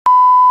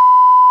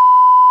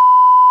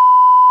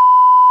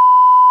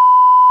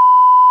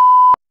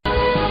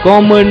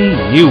Common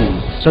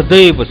news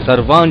सदैव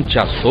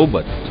सर्वांच्या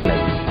सोबत।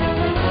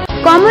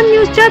 कॉमन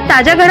न्यूजच्या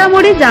ताज्या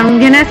घडामोडी जाणून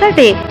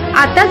घेण्यासाठी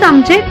आताच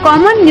आमचे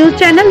कॉमन न्यूज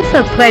चॅनल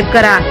सबस्क्राइब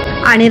करा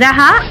आणि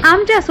रहा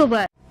आमच्या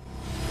सोबत।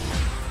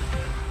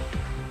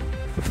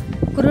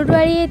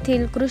 कुरुडवाडी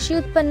येथील कृषी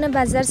उत्पन्न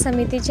बाजार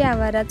समितीच्या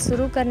आवारात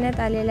सुरू करण्यात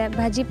आलेल्या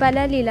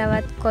भाजीपाला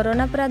लिलावात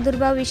कोरोना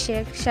प्रादुर्भाव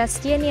विषयक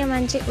शासकीय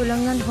नियमांचे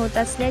उल्लंघन होत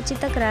असल्याची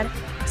तक्रार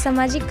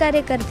सामाजिक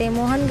कार्यकर्ते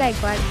मोहन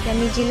गायकवाड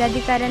यांनी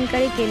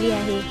जिल्हाधिकाऱ्यांकडे केली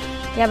आहे।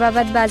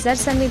 याबाबत बाजार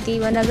समिती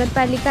व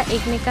नगरपालिका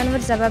एकमेकांवर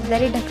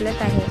जबाबदारी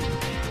ढकलत आहे।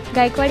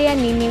 गायकवाड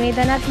यांनी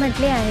निवेदनात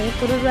म्हटले आहे,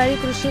 कुरुडवाडी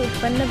कृषी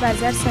उत्पन्न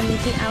बाजार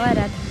समिती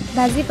आवारात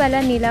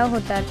भाजीपाला निलाव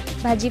होतात।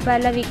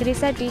 भाजीपाला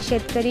विक्रीसाठी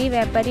शेतकरी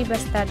व्यापारी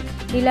बसतात।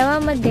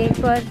 लिलावामध्ये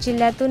फळ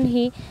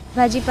जिल्ह्यातूनही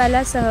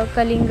भाजीपालासह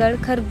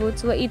कलिंगड,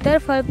 खरबूज व इतर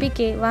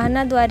फळपिके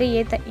वाहनाद्वारे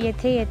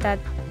येथे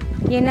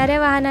येतात। येणाऱ्या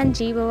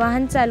वाहनांची व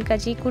वाहन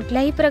चालकाची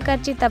कुठल्याही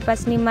प्रकारची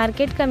तपासणी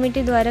मार्केट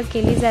कमिटीद्वारे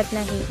केली जात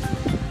नाही।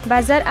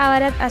 बाजार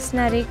आवारात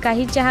असणारे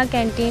काही चहा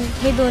कॅन्टीन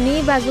हे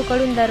दोन्ही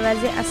बाजूकडून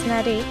दरवाजे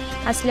असणारे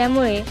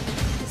असल्यामुळे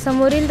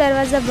समोरील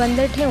दरवाजा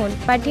बंद ठेवून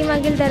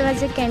पाठीमागील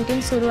दरवाजे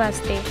कॅन्टीन सुरू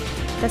असते।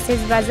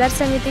 तसेच बाजार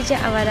समितीच्या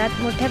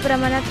आवारात मोठ्या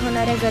प्रमाणात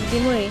होणाऱ्या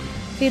गर्दीमुळे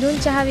फिरून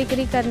चहा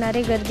विक्री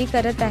करणारे गर्दी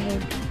करत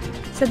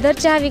आहेत। सदर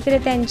चहा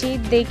विक्रेत्यांची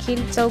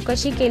देखील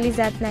चौकशी केली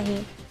जात नाही।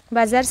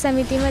 बाजार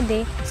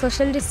समितीमध्ये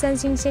सोशल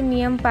डिस्टन्सिंगचे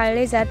नियम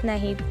पाळले जात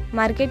नाहीत।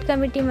 मार्केट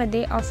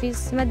कमिटीमध्ये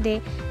ऑफिसमध्ये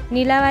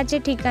निलावाचे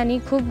ठिकाणी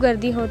खूप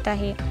गर्दी होत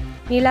आहे।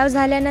 निलाव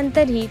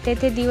झाल्यानंतरही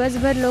तेथे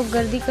दिवसभर लोक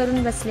गर्दी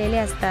करून बसलेले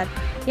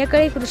असतात।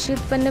 याकडे कृषी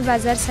उत्पन्न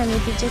बाजार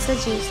समितीचे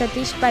सचिव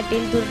सतीश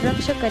पाटील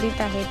दुर्लक्ष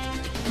करीत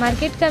आहेत।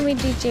 मार्केट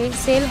कमिटीचे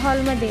सेल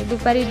हॉलमध्ये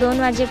दुपारी 2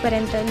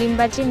 वाजेपर्यंत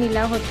लिंबाचे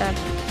निलाव होतात,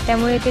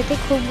 त्यामुळे तेथे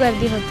खूप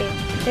गर्दी होते।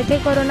 तेथे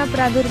कोरोना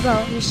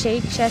प्रादुर्भाव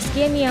विषयक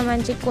शासकीय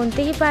नियमांचे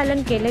कोणतेही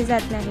पालन केले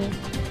जात नाही।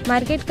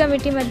 मार्केट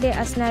कमिटीमध्ये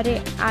असणारे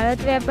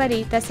आळत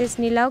व्यापारी तसेच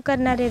निलाव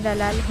करणारे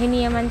दलाल हे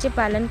नियमांचे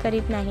पालन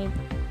करीत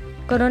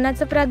नाहीत।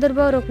 कोरोनाचा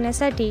प्रादुर्भाव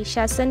रोखण्यासाठी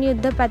शासन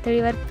युद्ध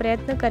पातळीवर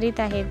प्रयत्न करीत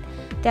आहेत।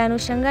 त्या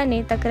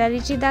अनुषंगाने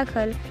तक्रारीची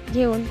दाखल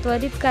घेऊन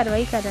त्वरित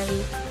कारवाई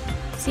करावी।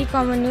 सी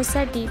कॉमन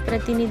न्यूजसाठी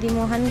प्रतिनिधी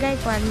मोहन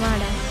गायकवाड,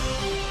 म्हाडा।